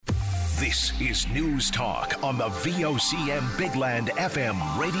This is News Talk on the VOCM Bigland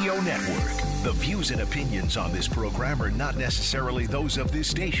FM radio network. The views and opinions on this program are not necessarily those of this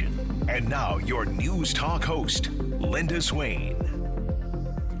station. And now your News Talk host, Linda Swain.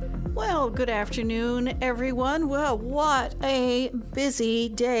 Well, good afternoon, everyone. Well, what a busy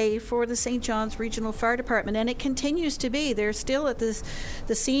day for the St. John's Regional Fire Department, and it continues to be. They're still at the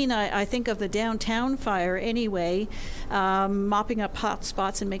scene, I think, of the downtown fire anyway, mopping up hot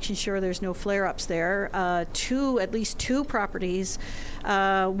spots and making sure there's no flare-ups there. At least two properties,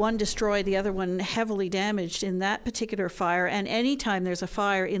 one destroyed, the other one heavily damaged in that particular fire. And anytime there's a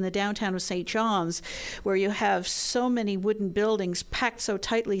fire in the downtown of St. John's, where you have so many wooden buildings packed so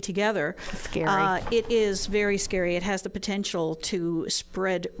tightly together, scary. It is very scary. It has the potential to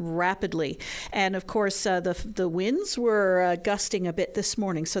spread rapidly. And of course, the winds were gusting a bit this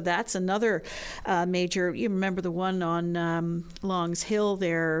morning. So that's another major. You remember the one on Longs Hill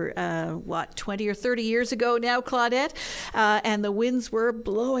there, 20 or 30 years ago now, Claudette? And the winds were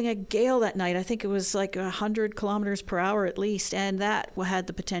blowing a gale that night. I think it was like 100 kilometers per hour at least. And that had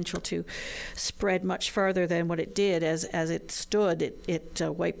the potential to spread much farther than what it did. As it stood, it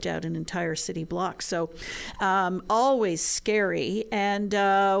wiped out an entire city block. So always scary. And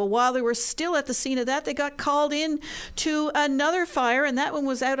while they were still at the scene of that, they got called in to another fire, and that one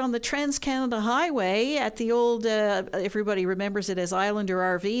was out on the Trans-Canada Highway at the old, everybody remembers it as Islander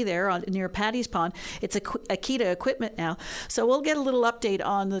RV there near Paddy's Pond. It's Akita Equipment now. So we'll get a little update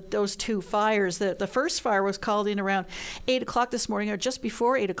on those two fires. The first fire was called in around 8 o'clock this morning, or just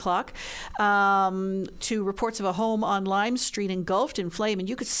before 8 o'clock, to reports of a home on Lime Street engulfed in flame. And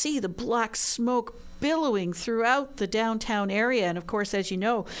you could see the black smoke billowing throughout the downtown area. And of course, as you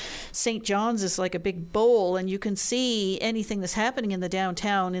know, St. John's is like a big bowl, and you can see anything that's happening in the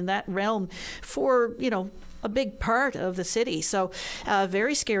downtown in that realm for, a big part of the city. So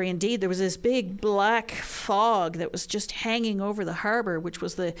very scary indeed. There was this big black fog that was just hanging over the harbor, which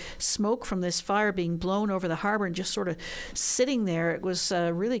was the smoke from this fire being blown over the harbor and just sort of sitting there. It was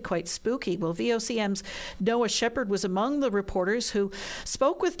really quite spooky. Well, VOCM's Noah Shepherd was among the reporters who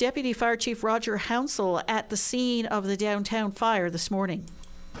spoke with Deputy Fire Chief Roger Hounsell at the scene of the downtown fire this morning.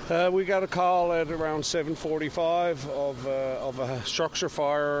 We got a call at around 7:45 of a structure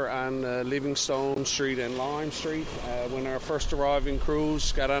fire on Livingstone Street and Lime Street. When our first arriving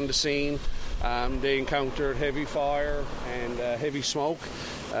crews got on the scene, they encountered heavy fire and heavy smoke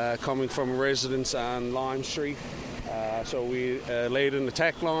coming from residents on Lime Street. So we laid an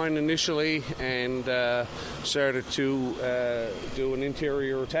attack line initially and started to do an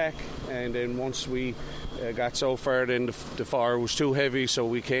interior attack. And then once we got so far, then the fire was too heavy, so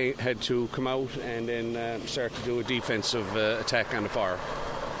we had to come out and then start to do a defensive attack on the fire.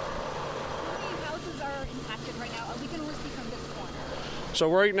 How many houses are impacted right now? We can only see from this corner.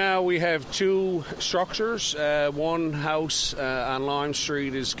 So right now we have two structures. One house on Lime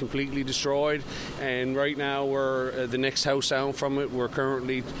Street is completely destroyed, and right now we're the next house down from it. We're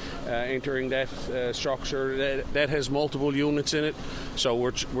currently entering that structure. That has multiple units in it, so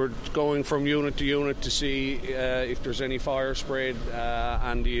we're going from unit to unit to see if there's any fire spread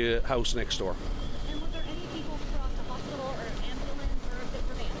on the house next door. And were there any people brought to hospital or ambulance or a bit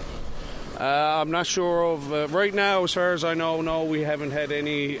for bandaging? I'm not sure of, right now, as far as I know, no, we haven't had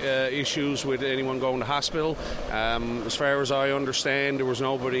any issues with anyone going to hospital. As far as I understand, there was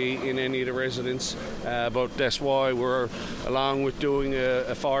nobody in any of the residents, but that's why we're, along with doing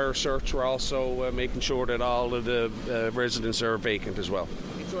a fire search, we're also making sure that all of the residents are vacant as well.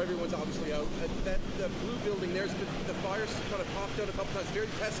 So everyone's obviously out. That blue building, the fire's kind of popped out a couple times. Very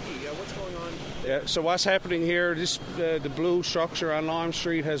pesky. What's going on? Yeah. So what's happening here? The blue structure on Lime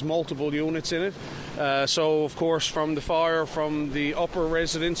Street has multiple units in it. So of course, from the fire from the upper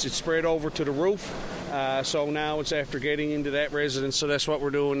residence, it spread over to the roof. So now it's after getting into that residence. So that's what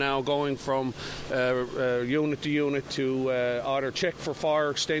we're doing now, going from unit to unit to either check for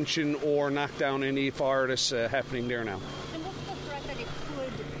fire extension or knock down any fire that's happening there now.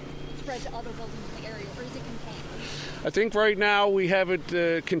 Spread to other buildings in the area, or is it contained? I think right now we have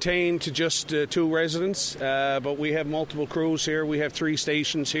it contained to just two residents, but we have multiple crews here. We have 3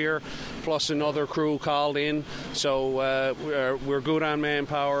 stations here, plus another crew called in. So we're good on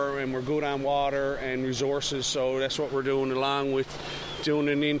manpower, and we're good on water and resources. So that's what we're doing, along with doing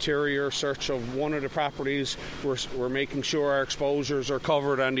an interior search of one of the properties. We're making sure our exposures are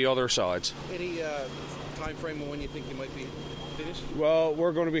covered on the other sides. Any time frame on when you think you might be finished? Well,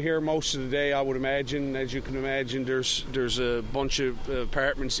 we're going to be here most of the day, I would imagine. As you can imagine, there's a bunch of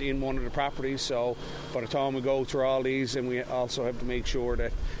apartments in one of the properties, so by the time we go through all these, and we also have to make sure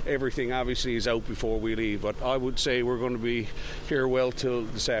that everything obviously is out before we leave. But I would say we're going to be here well till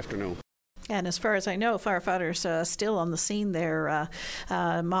this afternoon. And as far as I know, firefighters still on the scene there,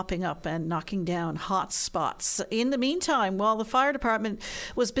 mopping up and knocking down hot spots. In the meantime, while the fire department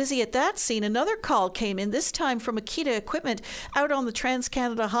was busy at that scene, another call came in, this time from Akita Equipment out on the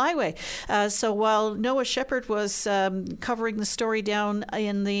Trans-Canada Highway. So while Noah Shepherd was covering the story down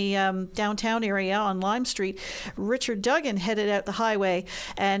in the downtown area on Lime Street, Richard Duggan headed out the highway.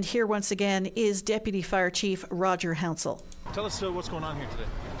 And here once again is Deputy Fire Chief Roger Hounsell. Tell us what's going on here today.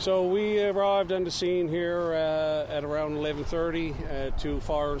 So we arrived on the scene here at around 11:30 to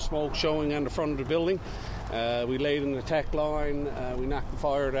fire and smoke showing on the front of the building. We laid an attack line, we knocked the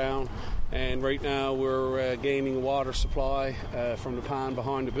fire down, and right now we're gaining a water supply from the pond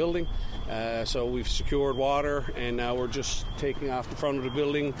behind the building. So we've secured water, and now we're just taking off the front of the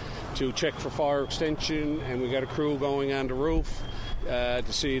building to check for fire extension, and we got a crew going on the roof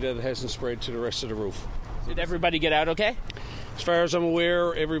to see that it hasn't spread to the rest of the roof. Did everybody get out okay? As far as I'm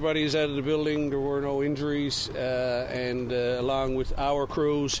aware, everybody's out of the building. There were no injuries, and along with our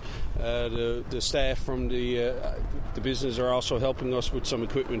crews, the staff from the business are also helping us with some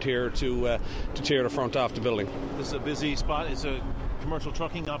equipment here to tear the front off the building. This is a busy spot. It's a commercial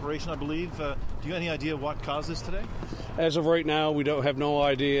trucking operation, I believe. Do you have any idea what caused this today? As of right now, we don't have no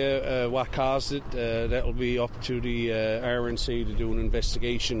idea what caused it. That will be up to the RNC to do an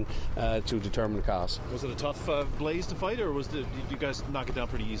investigation to determine the cause. Was it a tough blaze to fight, or did you guys knock it down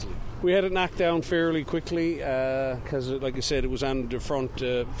pretty easily? We had it knocked down fairly quickly because, like I said, it was on the front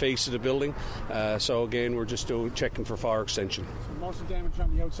face of the building. So again, we're just checking for fire extension. So most of the damage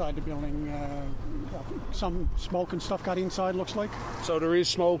on the outside of the building, some smoke and stuff got inside, looks like? So there is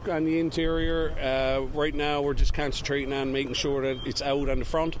smoke on the interior. Right now we're just concentrating on making sure that it's out on the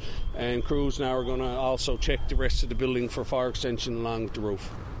front, and crews now are going to also check the rest of the building for fire extension along the roof.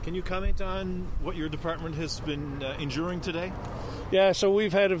 Can you comment on what your department has been enduring today? Yeah, so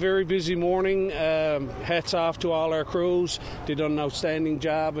we've had a very busy morning. Hats off to all our crews. They've done an outstanding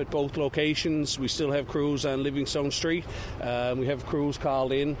job at both locations. We still have crews on Livingstone Street. We have crews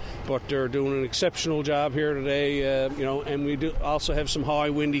called in, but they're doing an exceptional job here today. And we do also have some high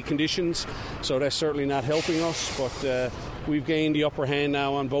windy conditions, so that's certainly not helping us. But we've gained the upper hand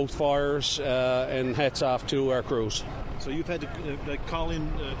now on both fires, and hats off to our crews. So you've had to call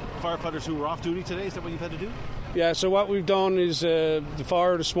in firefighters who were off duty today? Is that what you've had to do? Yeah, so what we've done is the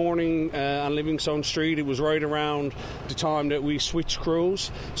fire this morning on Livingstone Street, it was right around the time that we switched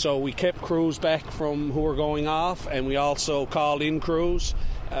crews. So we kept crews back from who were going off, and we also called in crews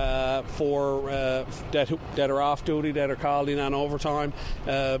that are off duty, that are called in on overtime,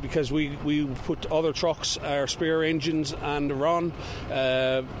 because we put other trucks, our spare engines on the run,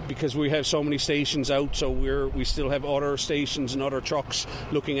 because we have so many stations out. So we still have other stations and other trucks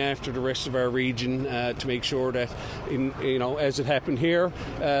looking after the rest of our region to make sure that, as it happened here,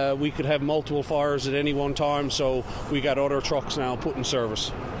 we could have multiple fires at any one time. So we got other trucks now put in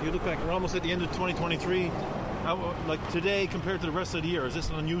service. You look back, we're almost at the end of 2023. Like today compared to the rest of the year, is this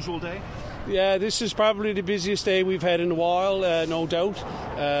an unusual day? Yeah, this is probably the busiest day we've had in a while, no doubt.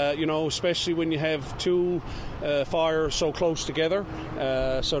 Especially when you have two fires so close together.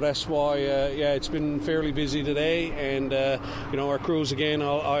 So that's why, it's been fairly busy today. And, our crews, again,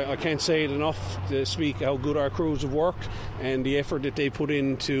 I can't say it enough to speak how good our crews have worked and the effort that they put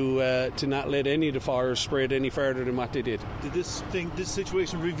in to not let any of the fires spread any further than what they did. Did this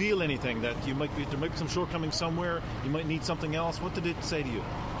situation reveal anything that there might be some shortcomings somewhere? You might need something else? What did it say to you?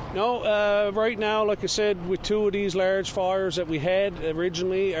 No, right now, like I said, with two of these large fires that we had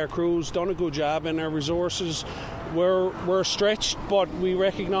originally, our crew's done a good job, and our resources were stretched, but we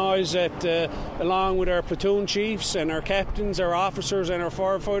recognise that along with our platoon chiefs and our captains, our officers and our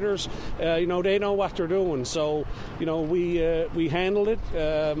firefighters, they know what they're doing. So, we handled it.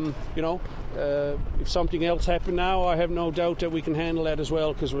 If something else happened now, I have no doubt that we can handle that as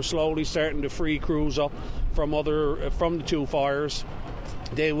well, because we're slowly starting to free crews up from the two fires.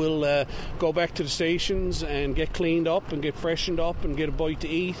 They will go back to the stations and get cleaned up and get freshened up and get a bite to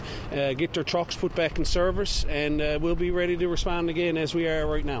eat, get their trucks put back in service, and we'll be ready to respond again as we are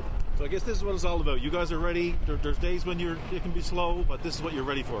right now. So I guess this is what it's all about. You guys are ready. There's days when it can be slow, but this is what you're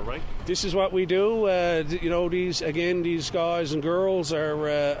ready for, right? This is what we do. These guys and girls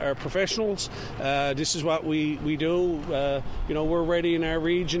are professionals. This is what we do. We're ready in our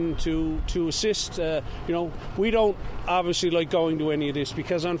region to assist. We don't obviously like going to any of this,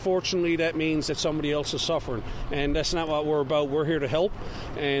 because unfortunately that means that somebody else is suffering, and that's not what we're about. We're here to help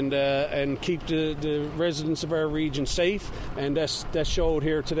and keep the residents of our region safe, and that's showed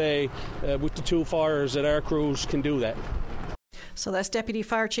here today with the two fires that our crews can do that. So that's Deputy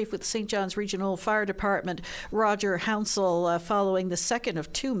Fire Chief with the St. John's Regional Fire Department, Roger Hounsell, following the second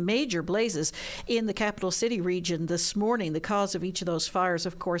of two major blazes in the capital city region this morning. The cause of each of those fires,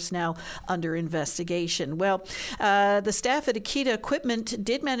 of course, now under investigation. Well, the staff at Akita Equipment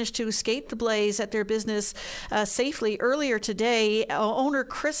did manage to escape the blaze at their business safely earlier today. Owner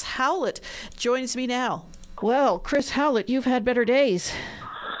Chris Howlett joins me now. Well, Chris Howlett, you've had better days.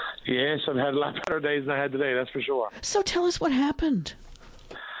 Yes, I've had a lot better days than I had today, that's for sure. So tell us what happened.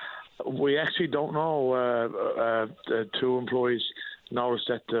 We actually don't know. The two employees noticed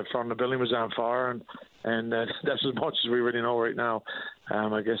that the front of the building was on fire, and that's as much as we really know right now.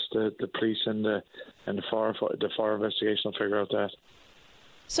 I guess the police and the fire investigation will figure out that.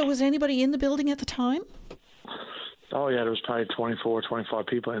 So was anybody in the building at the time? Oh, yeah, there was probably 24, 25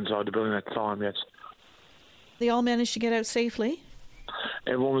 people inside the building at the time, yes. They all managed to get out safely?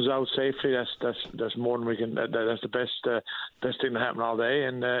 Everyone was out safely. That's more than we can. That's the best thing that happened all day.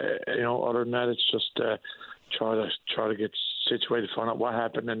 And other than that, it's just try to get situated, find out what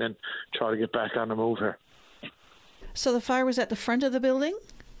happened, and then try to get back on the move here. So the fire was at the front of the building?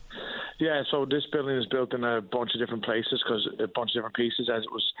 Yeah, so this building is built in a bunch of different places because a bunch of different pieces as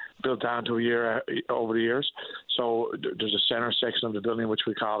it was built down to a year over the years. So there's a center section of the building which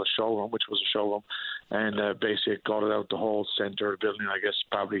we call a showroom, which was a showroom, and basically it gutted out the whole center of the building. I guess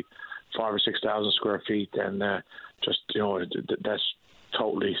probably 5,000 or 6,000 square feet, and that's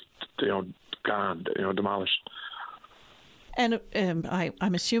totally gone, demolished. And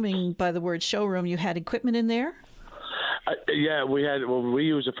I'm assuming by the word showroom, you had equipment in there? Yeah, we had. Well, we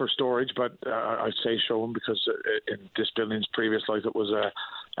used it for storage, but I say showroom because in this building's previous life it was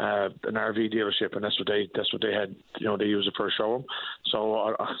an RV dealership, and that's what they had. They used it for a showroom.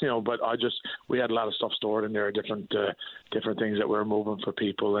 So we had a lot of stuff stored in there, different things that we were moving for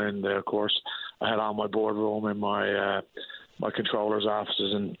people, and of course I had all my boardroom and my controller's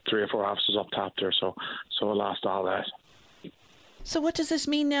offices and 3 or 4 offices up top there. So I lost all that. So what does this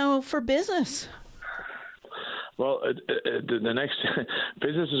mean now for business? Well, the next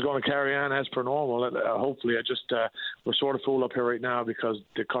business is going to carry on as per normal. Hopefully, we're sort of full up here right now because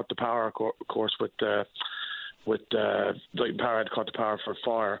they cut the power, of course, with Light and Power had to cut the power for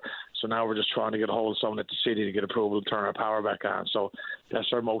fire. So now we're just trying to get a hold of someone at the city to get approval to turn our power back on. So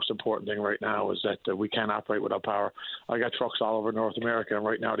that's our most important thing right now is that we can't operate without power. I got trucks all over North America, and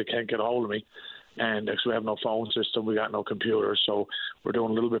right now they can't get a hold of me. And because we have no phone system, we got no computers, so we're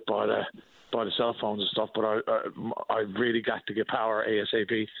doing a little bit by the cell phones and stuff, but I really got to get power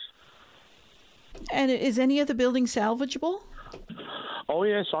ASAP. And is any of the building salvageable? Oh,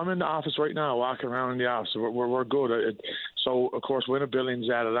 yes, I'm in the office right now, walking around in the office. We're good. So, of course, when a building's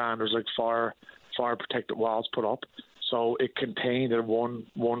added on, there's like fire protected walls put up. So it contained in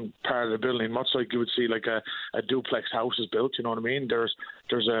one part of the building, much like you would see like a duplex house is built. You know what I mean? There's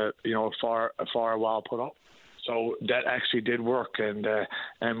a fire wall put up. So that actually did work, and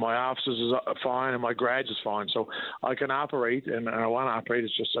my offices is fine, and my garage is fine. So I can operate, and I want to operate.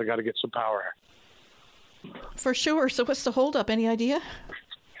 It's just I got to get some power. For sure. So what's the holdup? Any idea?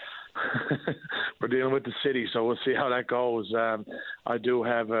 We're dealing with the city, so we'll see how that goes. I do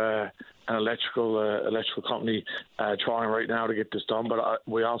have an electrical company trying right now to get this done, but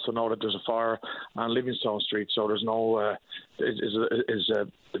we also know that there's a fire on Livingstone Street, so there's no is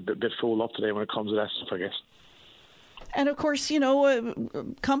a bit full up today when it comes to that stuff, I guess. And of course,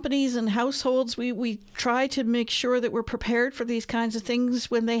 companies and households, we try to make sure that we're prepared for these kinds of things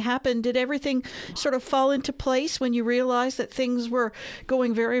when they happen. Did everything sort of fall into place when you realized that things were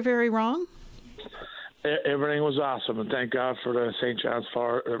going very, very wrong? Everything was awesome, and thank God for the St. John's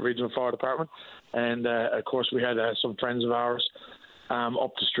Regional Fire Department. And, of course, we had some friends of ours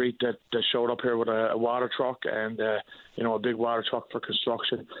up the street that showed up here with a water truck and, a big water truck for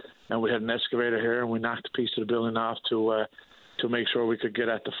construction. And we had an excavator here, and we knocked a piece of the building off to make sure we could get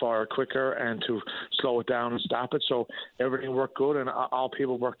at the fire quicker and to slow it down and stop it. So everything worked good, and all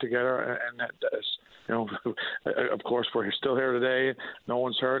people worked together. And of course, we're still here today. No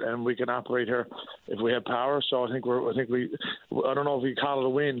one's hurt, and we can operate here if we have power. So I don't know if we call it a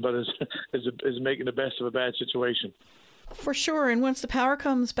win, but is making the best of a bad situation. For sure. And once the power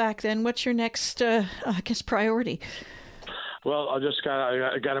comes back, then what's your next, priority? Well, I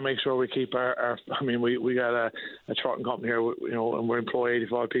got to make sure we keep our we got a trucking company here, and we employ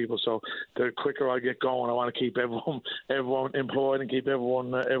 85 people. So the quicker I get going, I want to keep everyone employed and keep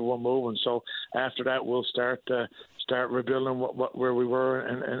everyone moving. So after that, we'll start rebuilding where we were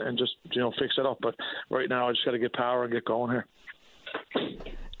and just fix it up. But right now, I just got to get power and get going here.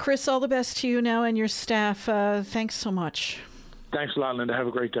 Chris, all the best to you now and your staff. Thanks so much. Thanks a lot, Linda. Have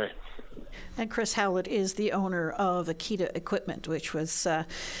a great day. And Chris Howlett is the owner of Akita Equipment, which was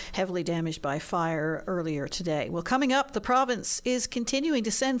heavily damaged by fire earlier today. Well, coming up, the province is continuing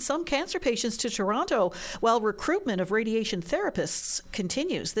to send some cancer patients to Toronto while recruitment of radiation therapists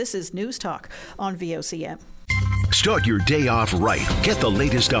continues. This is News Talk on VOCM. Start your day off right. Get the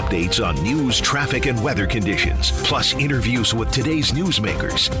latest updates on news, traffic, and weather conditions, plus interviews with today's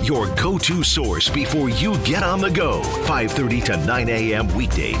newsmakers. Your go-to source before you get on the go. 5:30 to 9 a.m.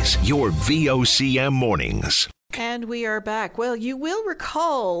 weekdays. Your VOCM mornings. And we are back. Well, you will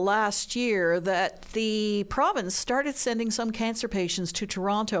recall last year that the province started sending some cancer patients to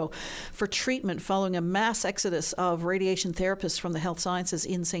Toronto for treatment following a mass exodus of radiation therapists from the health sciences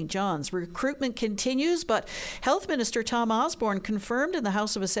in St. John's. Recruitment continues, but Health Minister Tom Osborne confirmed in the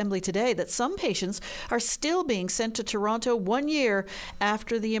House of Assembly today that some patients are still being sent to Toronto 1 year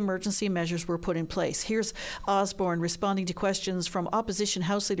after the emergency measures were put in place. Here's Osborne responding to questions from Opposition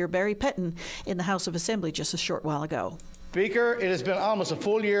House Leader Barry Petton in the House of Assembly just a short while ago. Speaker, it has been almost a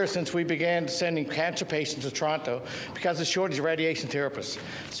full year since we began sending cancer patients to Toronto because of the shortage of radiation therapists.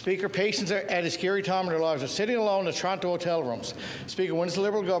 Speaker, patients are at a scary time in their lives. They're sitting alone in Toronto hotel rooms. Speaker, when is the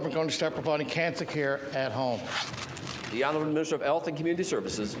Liberal government going to start providing cancer care at home? The Honourable Minister of Health and Community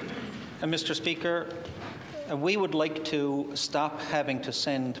Services. Mr. Speaker, we would like to stop having to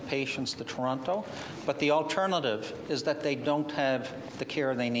send patients to Toronto, but the alternative is that they don't have the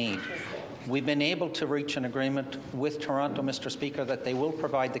care they need. We've been able to reach an agreement with Toronto, Mr. Speaker, that they will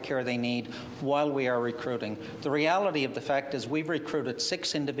provide the care they need while we are recruiting. The reality of the fact is we've recruited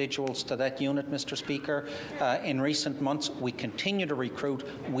 6 individuals to that unit, Mr. Speaker, in recent months. We continue to recruit.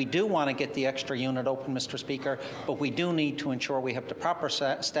 We do want to get the extra unit open, Mr. Speaker, but we do need to ensure we have the proper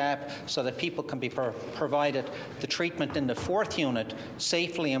staff so that people can be provided the treatment in the 4th unit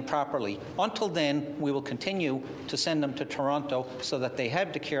safely and properly. Until then, we will continue to send them to Toronto so that they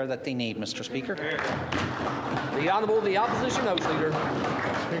have the care that they need, Mr. Speaker. The Honourable, the Opposition House Leader.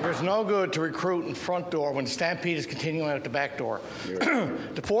 Speaker, it's no good to recruit in front door when the stampede is continuing out the back door.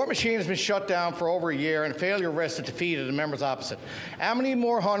 The Fort machine has been shut down for over a year and failure rests the defeat of the members opposite. How many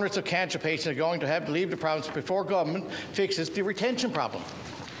more hundreds of cancer patients are going to have to leave the province before government fixes the retention problem?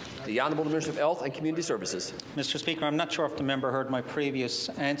 The Honourable Minister of Health and Community Services. Mr. Speaker, I'm not sure if the member heard my previous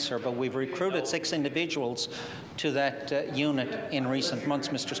answer, but we've recruited 6 individuals to that unit in recent months,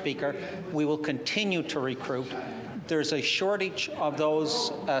 Mr. Speaker. We will continue to recruit. There's a shortage of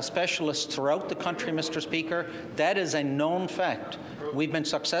those specialists throughout the country, Mr. Speaker. That is a known fact. We've been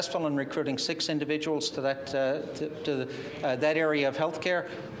successful in recruiting 6 individuals to that area of healthcare.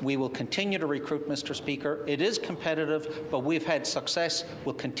 We will continue to recruit, Mr. Speaker. It is competitive, but we've had success.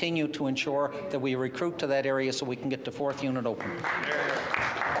 We'll continue to ensure that we recruit to that area so we can get the 4th unit open.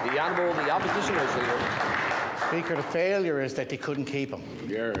 The Honourable, the Opposition House Leader. Speaker, the failure is that they couldn't keep them.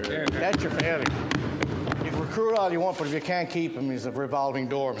 That's your failure. You can recruit all you want, but if you can't keep them, it's a revolving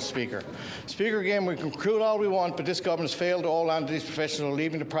door, Mr. Speaker. Speaker, again, we can recruit all we want, but this government has failed to hold on to these professionals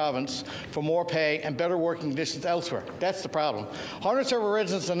leaving the province for more pay and better working conditions elsewhere. That's the problem. Hundreds of our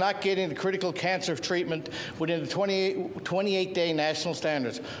residents are not getting the critical cancer treatment within the 28-day national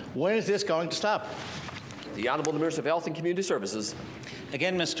standards. When is this going to stop? The Honourable Minister of Health and Community Services.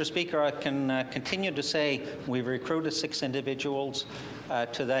 Again, Mr. Speaker, I can continue to say we've recruited 6 individuals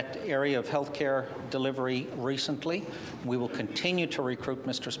to that area of healthcare delivery recently. We will continue to recruit,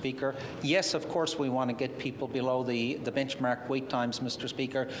 Mr. Speaker. Yes, of course, we want to get people below the benchmark wait times, Mr.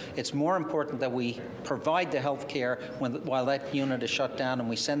 Speaker. It's more important that we provide the healthcare while that unit is shut down and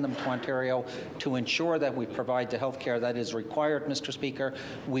we send them to Ontario to ensure that we provide the healthcare that is required, Mr. Speaker.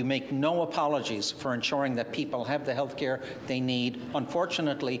 We make no apologies for ensuring that people have the healthcare they need.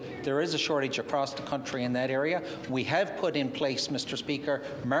 Unfortunately, there is a shortage across the country in that area. We have put in place, Mr. Speaker,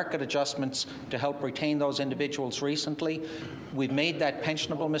 market adjustments to help retain those individuals recently. We've made that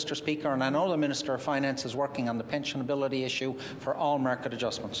pensionable, Mr. Speaker, and I know the Minister of Finance is working on the pensionability issue for all market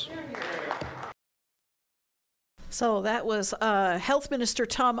adjustments. So that was Health Minister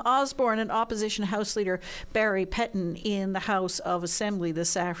Tom Osborne and Opposition House Leader Barry Petton in the House of Assembly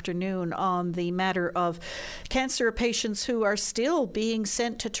this afternoon on the matter of cancer patients who are still being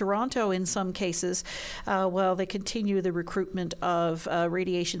sent to Toronto in some cases while they continue the recruitment of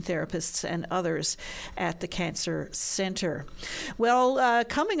radiation therapists and others at the Cancer Centre. Well,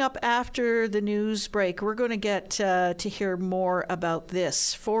 coming up after the news break, we're going to get to hear more about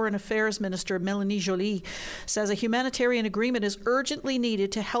this. Foreign Affairs Minister Mélanie Joly says a humanitarian agreement is urgently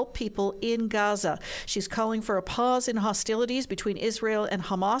needed to help people in Gaza. She's calling for a pause in hostilities between Israel and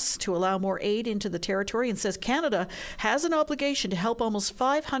Hamas to allow more aid into the territory, and says Canada has an obligation to help almost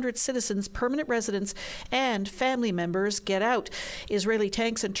 500 citizens, permanent residents, and family members get out. Israeli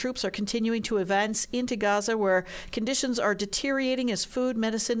tanks and troops are continuing to advance into Gaza, where conditions are deteriorating as food,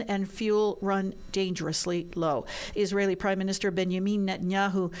 medicine, and fuel run dangerously low. Israeli Prime Minister Benjamin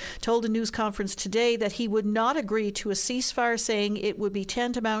Netanyahu told a news conference today that he would not agree to a ceasefire, saying it would be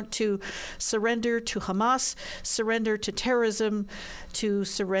tantamount to surrender to Hamas, surrender to terrorism, to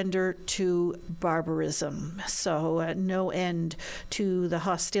surrender to barbarism. So no end to the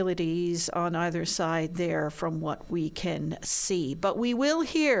hostilities on either side there from what we can see. But we will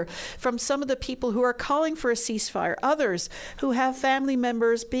hear from some of the people who are calling for a ceasefire, others who have family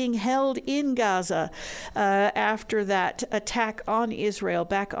members being held in Gaza after that attack on Israel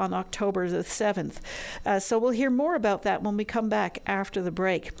back on October the 7th. So we'll hear more about that when we come back after the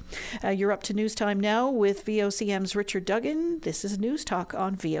break. You're up to News Time now with VOCM's Richard Duggan. This is News Talk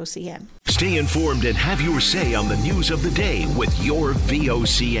on VOCM. Stay informed and have your say on the news of the day with your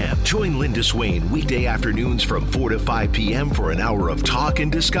VOCM. Join Linda Swain weekday afternoons from 4 to 5 p.m. for an hour of talk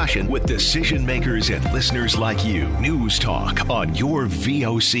and discussion with decision makers and listeners like you. News Talk on your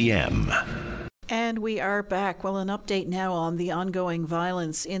VOCM. And we are back. Well, an update now on the ongoing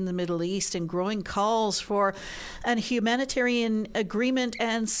violence in the Middle East and growing calls for a humanitarian agreement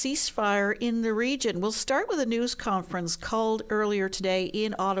and ceasefire in the region. We'll start with a news conference called earlier today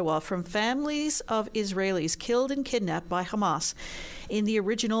in Ottawa from families of Israelis killed and kidnapped by Hamas in the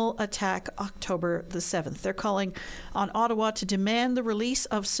original attack October the 7th. They're calling on Ottawa to demand the release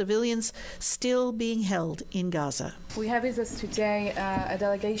of civilians still being held in Gaza. We have with us today a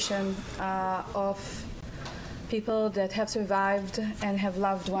delegation of people that have survived and have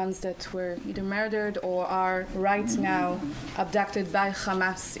loved ones that were either murdered or are right now abducted by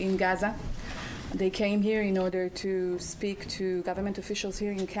Hamas in Gaza. They came here in order to speak to government officials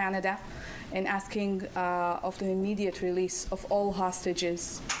here in Canada and asking of the immediate release of all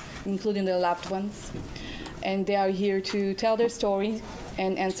hostages, including their loved ones. And they are here to tell their story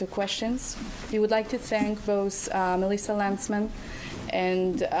and answer questions. We would like to thank both Melissa Lanzman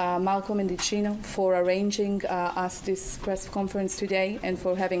and Malcolm Mendicino for arranging us this press conference today and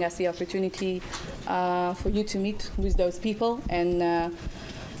for having us the opportunity for you to meet with those people and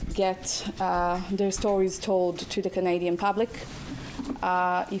get their stories told to the Canadian public.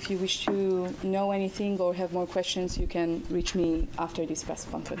 If you wish to know anything or have more questions, you can reach me after this press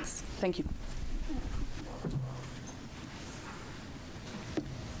conference. Thank you.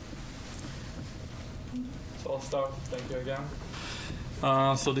 So I'll start. Thank you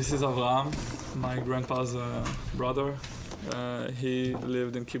again. So this is Avraham, my grandpa's brother. He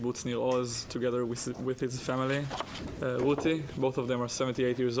lived in Kibbutz Nir Oz together with his family, Ruti. Both of them are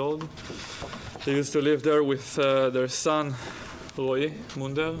 78 years old. He used to live there with their son, Roy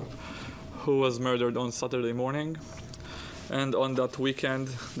Munder, who was murdered on Saturday morning. And on that weekend,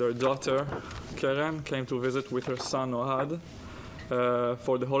 their daughter, Keren, came to visit with her son, Ohad,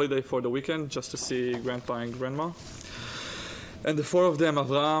 for the holiday for the weekend, just to see grandpa and grandma. And the four of them,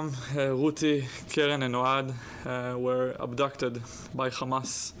 Avraham, Ruti, Keren, and Ohad, were abducted by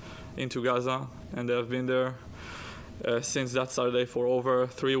Hamas into Gaza, and they have been there since that Saturday for over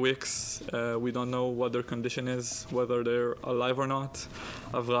 3 weeks. We don't know what their condition is, whether they're alive or not.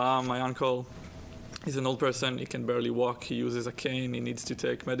 Avraham, my uncle, is an old person. He can barely walk. He uses a cane. He needs to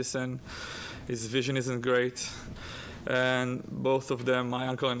take medicine. His vision isn't great. And both of them, my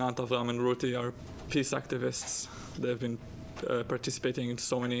uncle and Aunt Avraham and Ruti, are peace activists. They've been participating in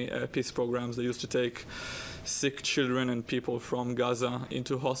so many peace programs. They used to take sick children and people from Gaza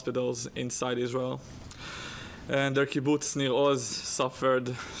into hospitals inside Israel. And their kibbutz Nir Oz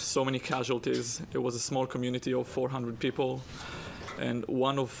suffered so many casualties. It was a small community of 400 people, and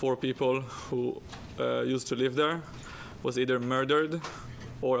one of 4 people who used to live there was either murdered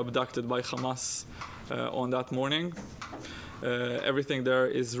or abducted by Hamas on that morning. Everything there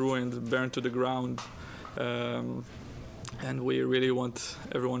is ruined, burned to the ground. And we really want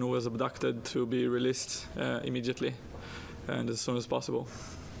everyone who was abducted to be released immediately and as soon as possible.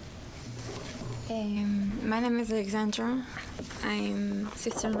 My name is Alexandra. I'm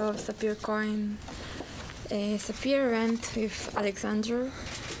sister-in-law of Sapir Cohen. Sapir went with Alexander,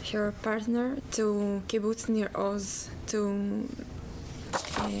 her partner, to Kibbutz Nir Oz to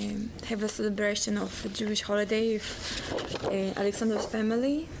have a celebration of a Jewish holiday with Alexander's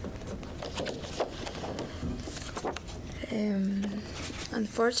family.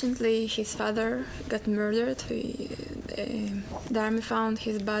 Unfortunately, his father got murdered. The army found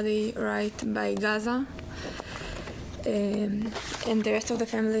his body right by Gaza, and the rest of the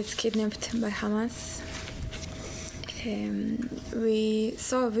family is kidnapped by Hamas. We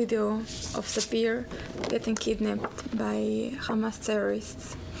saw a video of Sapir getting kidnapped by Hamas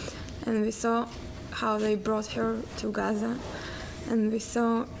terrorists, and we saw how they brought her to Gaza, and we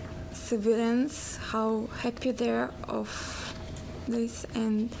saw civilians, how happy they are of this,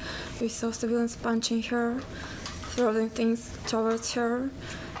 and we saw civilians punching her, throwing things towards her,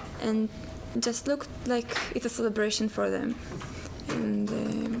 and just looked like it's a celebration for them. And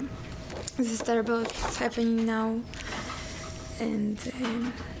this is terrible. It's happening now, and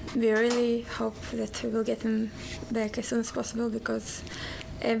we really hope that we will get them back as soon as possible, because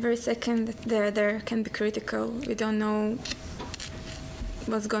every second that they're there can be critical. We don't know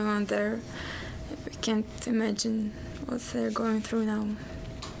what's going on there. We can't imagine what they're going through now.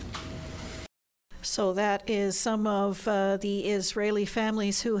 So that is some of the Israeli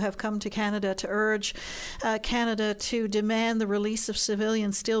families who have come to Canada to urge Canada to demand the release of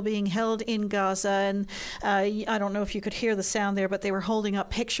civilians still being held in Gaza. And I don't know if you could hear the sound there, but they were holding up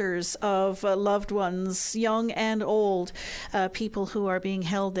pictures of loved ones, young and old, people who are being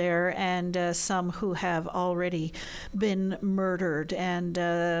held there, and some who have already been murdered, and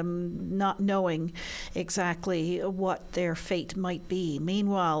not knowing exactly what their fate might be.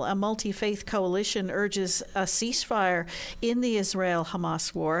 Meanwhile, a multi-faith coalition urges a ceasefire in the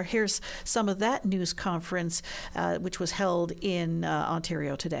Israel-Hamas war. Here's some of that news conference, which was held in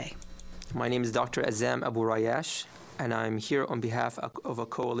Ontario today. My name is Dr. Azam Abu Rayash, and I'm here on behalf of a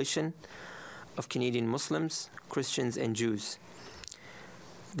coalition of Canadian Muslims, Christians, and Jews.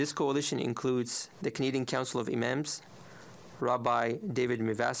 This coalition includes the Canadian Council of Imams, Rabbi David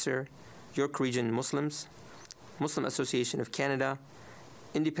Mivasser, York Region Muslims, Muslim Association of Canada,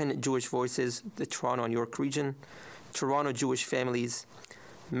 Independent Jewish Voices, the Toronto and York Region, Toronto Jewish Families,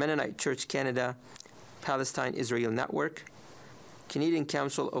 Mennonite Church Canada, Palestine Israel Network, Canadian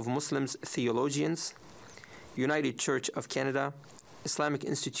Council of Muslims Theologians, United Church of Canada, Islamic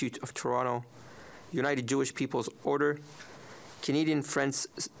Institute of Toronto, United Jewish People's Order, Canadian Friends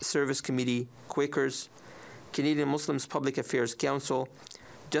Service Committee, Quakers, Canadian Muslims Public Affairs Council,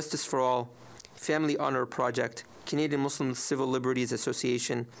 Justice for All, Family Honor Project, Canadian Muslim Civil Liberties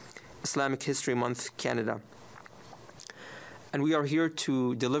Association, Islamic History Month, Canada. And we are here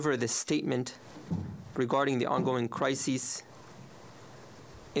to deliver this statement regarding the ongoing crises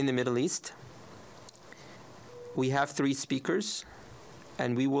in the Middle East. We have 3 speakers,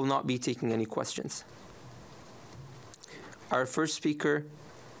 and we will not be taking any questions. Our first speaker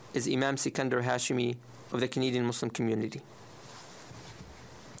is Imam Sikandar Hashimi of the Canadian Muslim community.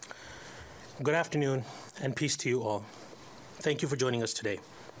 Good afternoon and peace to you all. Thank you for joining us today.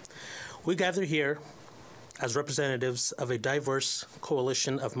 We gather here as representatives of a diverse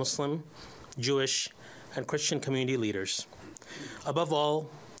coalition of Muslim, Jewish, and Christian community leaders. Above all,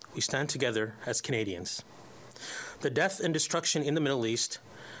 we stand together as Canadians. The death and destruction in the Middle East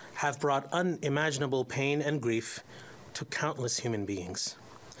have brought unimaginable pain and grief to countless human beings.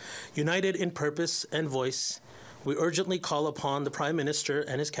 United in purpose and voice, we urgently call upon the Prime Minister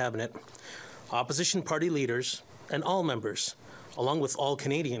and his cabinet, opposition party leaders, and all members, along with all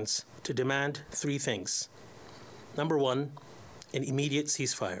Canadians, to demand 3 things. Number 1, an immediate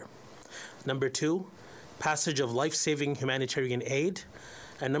ceasefire. Number 2, passage of life-saving humanitarian aid.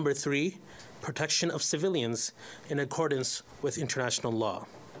 And number 3, protection of civilians in accordance with international law.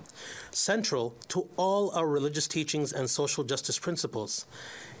 Central to all our religious teachings and social justice principles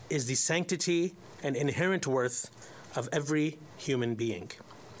is the sanctity and inherent worth of every human being.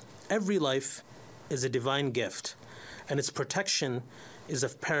 Every life is a divine gift, and its protection is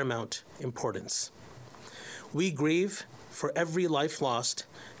of paramount importance. We grieve for every life lost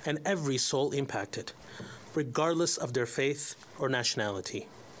and every soul impacted, regardless of their faith or nationality.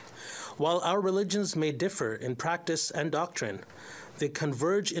 While our religions may differ in practice and doctrine, they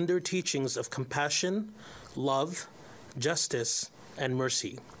converge in their teachings of compassion, love, justice, and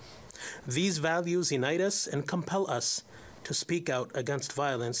mercy. These values unite us and compel us to speak out against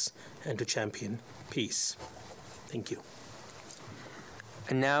violence and to champion peace. Thank you.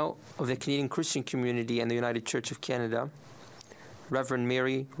 And now, of the Canadian Christian community and the United Church of Canada, Reverend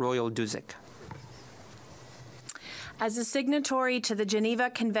Mary Royal Duzick. As a signatory to the Geneva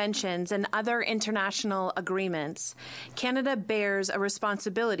Conventions and other international agreements, Canada bears a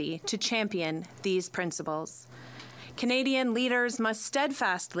responsibility to champion these principles. Canadian leaders must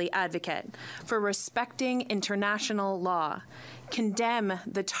steadfastly advocate for respecting international law, condemn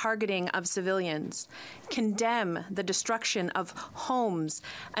the targeting of civilians, condemn the destruction of homes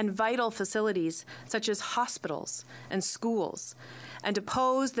and vital facilities such as hospitals and schools, and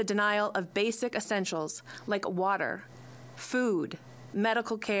oppose the denial of basic essentials like water, food,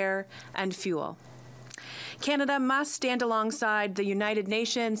 medical care, and fuel. Canada must stand alongside the United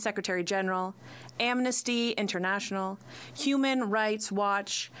Nations Secretary General, Amnesty International, Human Rights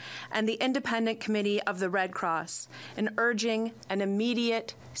Watch, and the Independent Committee of the Red Cross in urging an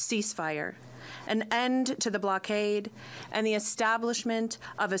immediate ceasefire, an end to the blockade, and the establishment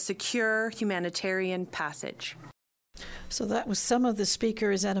of a secure humanitarian passage. So that was some of the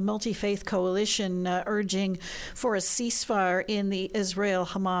speakers at a multi-faith coalition urging for a ceasefire in the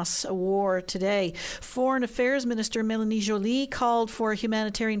Israel-Hamas war today. Foreign Affairs Minister Melanie Joly called for a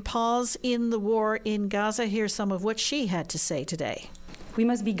humanitarian pause in the war in Gaza. Here's some of what she had to say today. We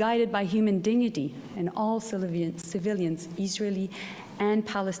must be guided by human dignity, and all civilians, Israeli and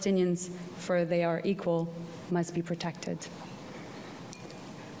Palestinians, for they are equal, must be protected.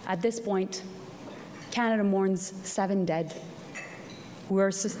 At this point, Canada mourns 7 dead. We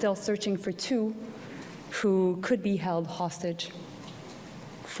are still searching for 2 who could be held hostage.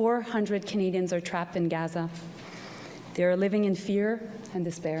 400 Canadians are trapped in Gaza. They are living in fear and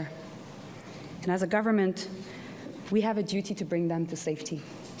despair. And as a government, we have a duty to bring them to safety.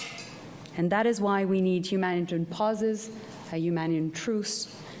 And that is why we need humanitarian pauses, a humanitarian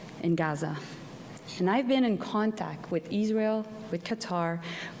truce in Gaza. And I've been in contact with Israel, with Qatar,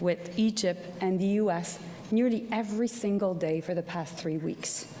 with Egypt, and the U.S. nearly every single day for the past 3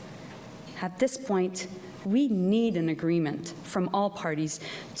 weeks. At this point, we need an agreement from all parties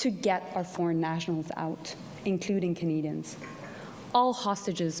to get our foreign nationals out, including Canadians. All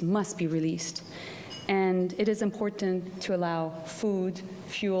hostages must be released, and it is important to allow food,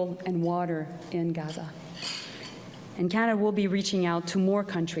 fuel, and water in Gaza. And Canada will be reaching out to more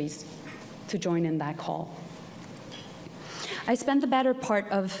countries to join in that call. I spent the better part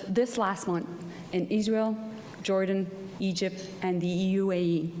of this last month in Israel, Jordan, Egypt, and the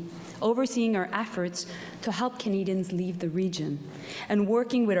UAE, overseeing our efforts to help Canadians leave the region and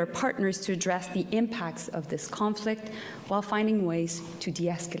working with our partners to address the impacts of this conflict while finding ways to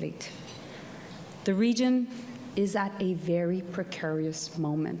de-escalate. The region is at a very precarious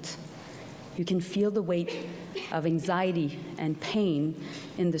moment. You can feel the weight of anxiety and pain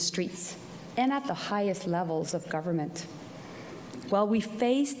in the streets and at the highest levels of government. While we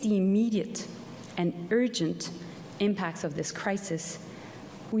face the immediate and urgent impacts of this crisis,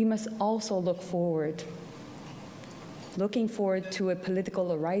 we must also look forward, looking forward to a political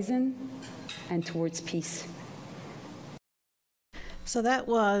horizon and towards peace. So that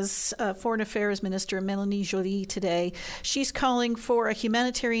was Foreign Affairs Minister Melanie Joly today. She's calling for a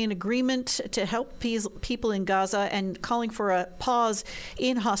humanitarian agreement to help people in Gaza and calling for a pause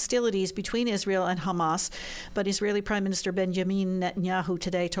in hostilities between Israel and Hamas. But Israeli Prime Minister Benjamin Netanyahu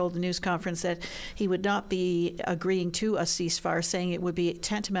today told the news conference that he would not be agreeing to a ceasefire, saying it would be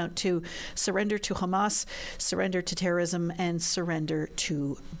tantamount to surrender to Hamas, surrender to terrorism, and surrender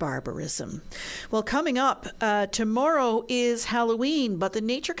to barbarism. Well, coming up, tomorrow is Halloween. But the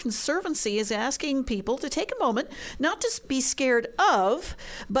Nature Conservancy is asking people to take a moment, not to be scared of,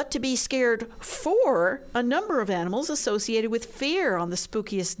 but to be scared for a number of animals associated with fear on the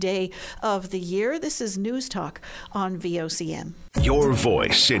spookiest day of the year. This is News Talk on VOCM. Your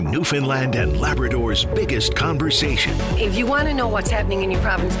voice in Newfoundland and Labrador's biggest conversation. If you want to know what's happening in your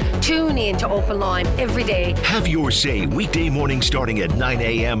province, tune in to Open Line every day. Have your say weekday morning starting at 9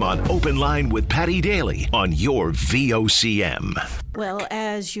 a.m. on Open Line with Patty Daly on your VOCM. Well,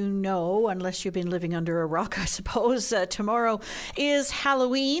 as you know, unless you've been living under a rock, I suppose, tomorrow is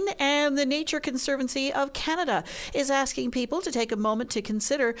Halloween, and the Nature Conservancy of Canada is asking people to take a moment to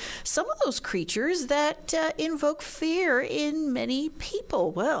consider some of those creatures that invoke fear in many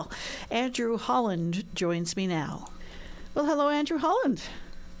people. Well, Andrew Holland joins me now. Well, hello, Andrew Holland.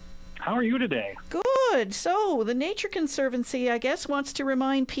 How are you today? Good. So the Nature Conservancy, I guess, wants to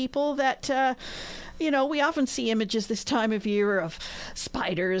remind people that we often see images this time of year of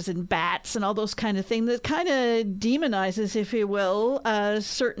spiders and bats and all those kind of things that kind of demonizes, if you will,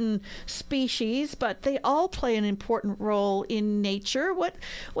 certain species, but they all play an important role in nature.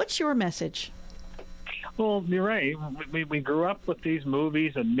 What's your message? Well, you're right. We grew up with these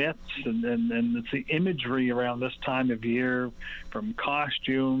movies and myths, and it's the imagery around this time of year, from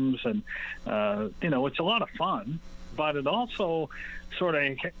costumes, and it's a lot of fun, but it also sort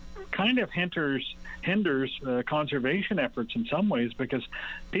of kind of hinders conservation efforts in some ways, because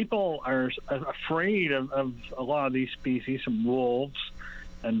people are afraid of a lot of these species, some wolves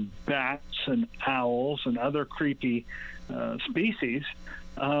and bats and owls and other creepy species,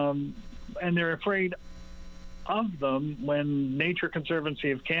 and they're afraid of them. When Nature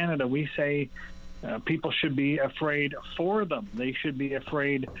Conservancy of Canada, we say people should be afraid for them. They should be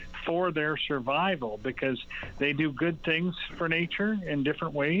afraid for their survival because they do good things for nature in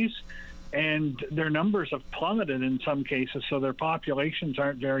different ways, and their numbers have plummeted in some cases, so their populations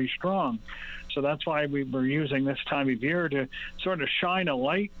aren't very strong. So that's why we're using this time of year to sort of shine a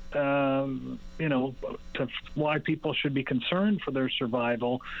light, to why people should be concerned for their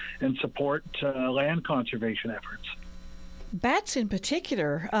survival and support land conservation efforts. Bats in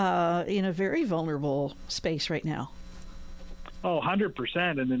particular, in a very vulnerable space right now. Oh,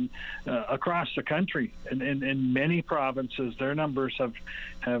 100%. And then across the country, in many provinces, their numbers have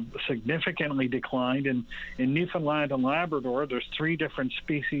significantly declined. And in Newfoundland and Labrador, there's 3 different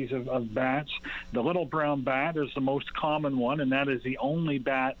species of bats. The little brown bat is the most common one, and that is the only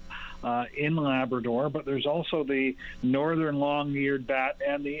bat in Labrador. But there's also the northern long-eared bat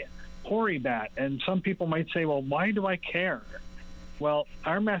and the hoary bat. And some people might say, well, why do I care? Well,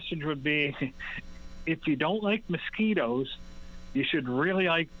 our message would be, if you don't like mosquitoes, you should really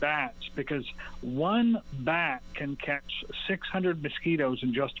like bats, because one bat can catch 600 mosquitoes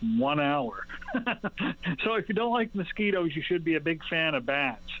in just 1 hour. So if you don't like mosquitoes, you should be a big fan of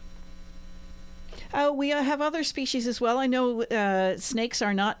bats. We have other species as well. I know snakes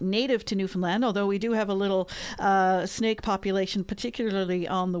are not native to Newfoundland, although we do have a little snake population, particularly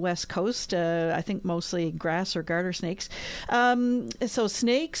on the west coast. I think mostly grass or garter snakes. So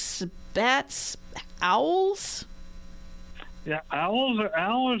snakes, bats, owls. Yeah,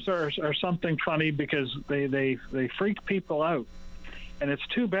 owls are something funny because they freak people out, and it's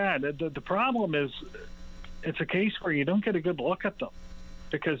too bad. The problem is, it's a case where you don't get a good look at them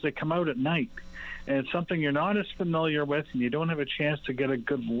because they come out at night, and it's something you're not as familiar with, and you don't have a chance to get a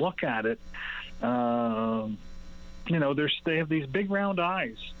good look at it. They have these big round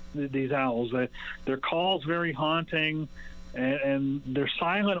eyes, these owls. Their call's very haunting. And they're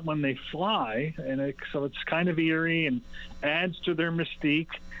silent when they fly, and so it's kind of eerie and adds to their mystique.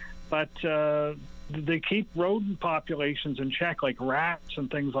 But they keep rodent populations in check, like rats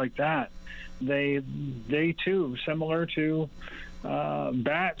and things like that. They too, similar to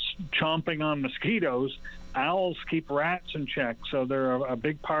bats chomping on mosquitoes, owls keep rats in check. So they're a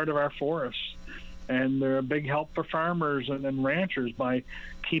big part of our forests. And they're a big help for farmers and ranchers by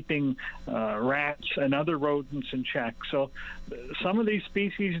keeping rats and other rodents in check. So some of these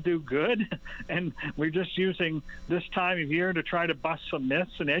species do good, and we're just using this time of year to try to bust some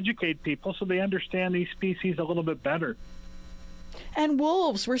myths and educate people so they understand these species a little bit better. And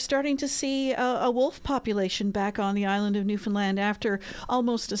wolves, we're starting to see a wolf population back on the island of Newfoundland after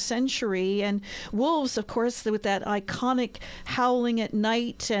almost a century. And wolves, of course, with that iconic howling at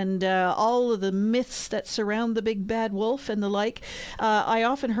night and all of the myths that surround the big bad wolf and the like. I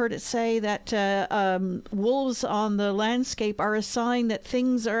often heard it say that wolves on the landscape are a sign that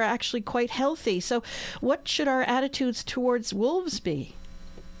things are actually quite healthy. So what should our attitudes towards wolves be?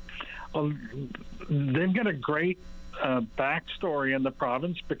 Well, they've got a great backstory in the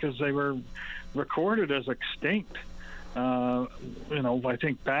province because they were recorded as extinct, I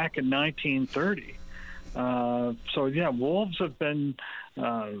think back in 1930. Wolves have been,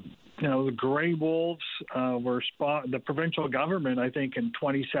 the gray wolves were the provincial government, I think in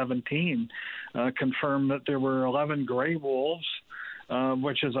 2017, confirmed that there were 11 gray wolves,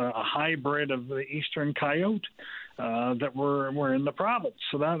 which is a hybrid of the eastern coyote. That were in the province.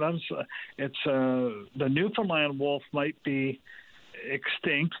 So it's the Newfoundland wolf might be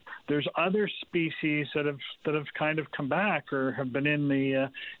extinct. There's other species that have kind of come back or have been in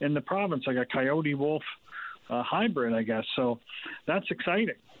the province, like a coyote wolf hybrid, I guess. So that's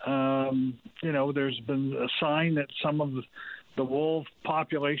exciting. There's been a sign that some of the wolf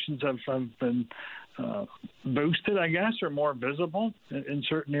populations have been boosted, I guess, or more visible in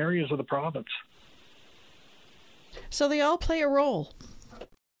certain areas of the province. So they all play a role.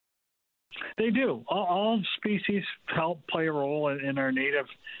 They do. All species help play a role in our native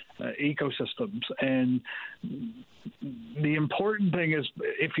ecosystems. And the important thing is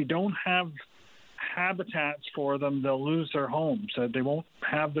if you don't have habitats for them, they'll lose their homes. They won't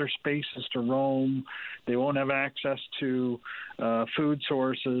have their spaces to roam. They won't have access to food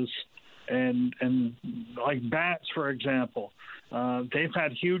sources. And like bats, for example, they've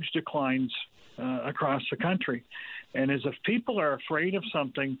had huge declines across the country. And as if people are afraid of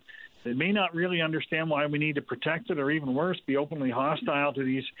something, they may not really understand why we need to protect it, or even worse, be openly hostile to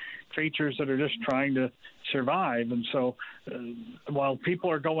these creatures that are just trying to survive. And so while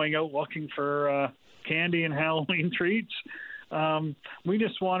people are going out looking for candy and Halloween treats, we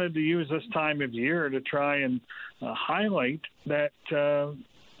just wanted to use this time of year to try and highlight that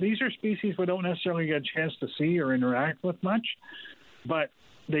these are species we don't necessarily get a chance to see or interact with much, but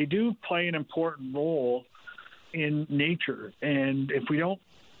they do play an important role in nature. And if we don't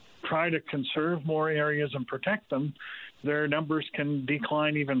try to conserve more areas and protect them, their numbers can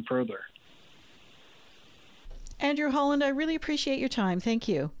decline even further. Andrew Holland, I really appreciate your time. Thank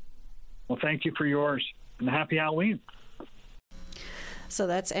you. Well, thank you for yours, and happy Halloween. So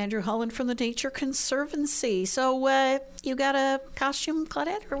that's Andrew Holland from the Nature Conservancy. So you got a costume,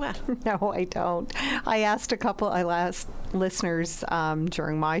 Claudette, or what? No, I don't. I asked listeners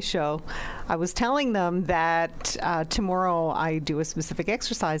during my show. I was telling them that tomorrow I do a specific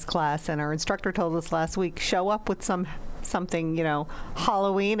exercise class, and our instructor told us last week, show up with something,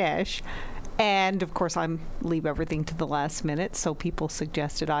 Halloween-ish. And, of course, I leave everything to the last minute, so people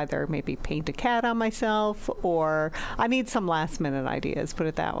suggested either maybe paint a cat on myself, or I need some last-minute ideas, put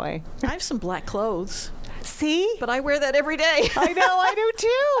it that way. I have some black clothes. See? But I wear that every day. I know, I do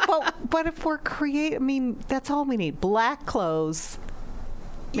too. But if we're that's all we need. Black clothes.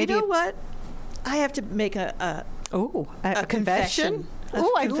 Maybe you know what? I have to make a confession.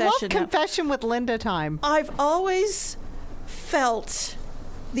 Oh, I love confession with Linda time. I've always felt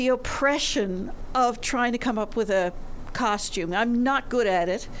the oppression of trying to come up with a costume. I'm not good at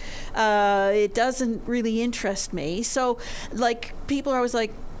it. It doesn't really interest me. So, people are always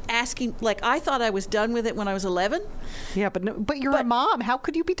asking, I thought I was done with it when I was 11. Yeah, but you're a mom. How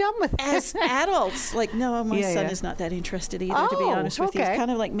could you be done with it? As adults, no, my son is not that interested either, to be honest with you. It's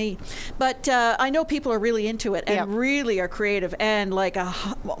kind of like me. But I know people are really into it and really are creative. And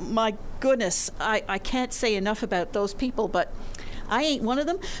my goodness, I can't say enough about those people, but I ain't one of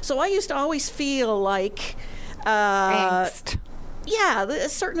them. So I used to always feel like angst. Yeah, a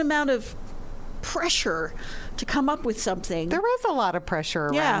certain amount of pressure to come up with something. There is a lot of pressure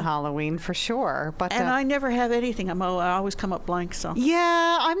around Halloween for sure. And I never have anything. I always come up blank. So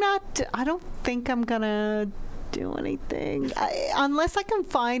yeah, I don't think I'm gonna do anything unless I can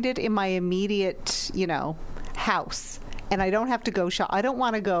find it in my immediate, house. And I don't have to go shop. I don't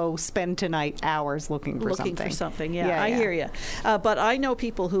want to go spend tonight hours looking for something. Yeah, I hear you. But I know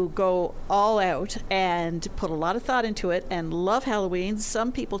people who go all out and put a lot of thought into it and love Halloween.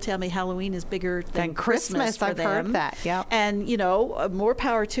 Some people tell me Halloween is bigger than Christmas for I've them. heard that, yeah. And, more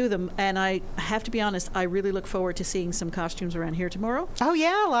power to them. And I have to be honest, I really look forward to seeing some costumes around here tomorrow. Oh,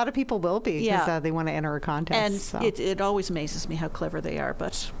 yeah, a lot of people will be because they want to enter a contest. And it always amazes me how clever they are,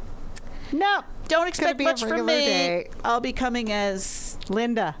 but no. Don't expect much from me. Day. I'll be coming as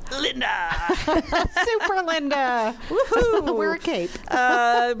Linda. Super Linda. Woohoo. Wear a cape.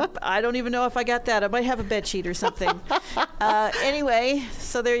 I don't even know if I got that. I might have a bed sheet or something. Anyway,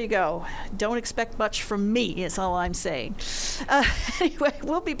 so there you go. Don't expect much from me is all I'm saying. Anyway,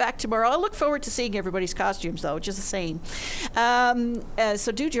 we'll be back tomorrow. I look forward to seeing everybody's costumes, though, just the same.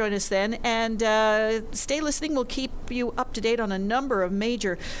 So do join us then. And stay listening. We'll keep you up to date on a number of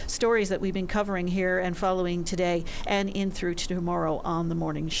major stories that we've been covering here and following today and in through to tomorrow on the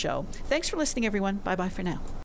morning show. Thanks for listening, everyone. Bye-bye for now.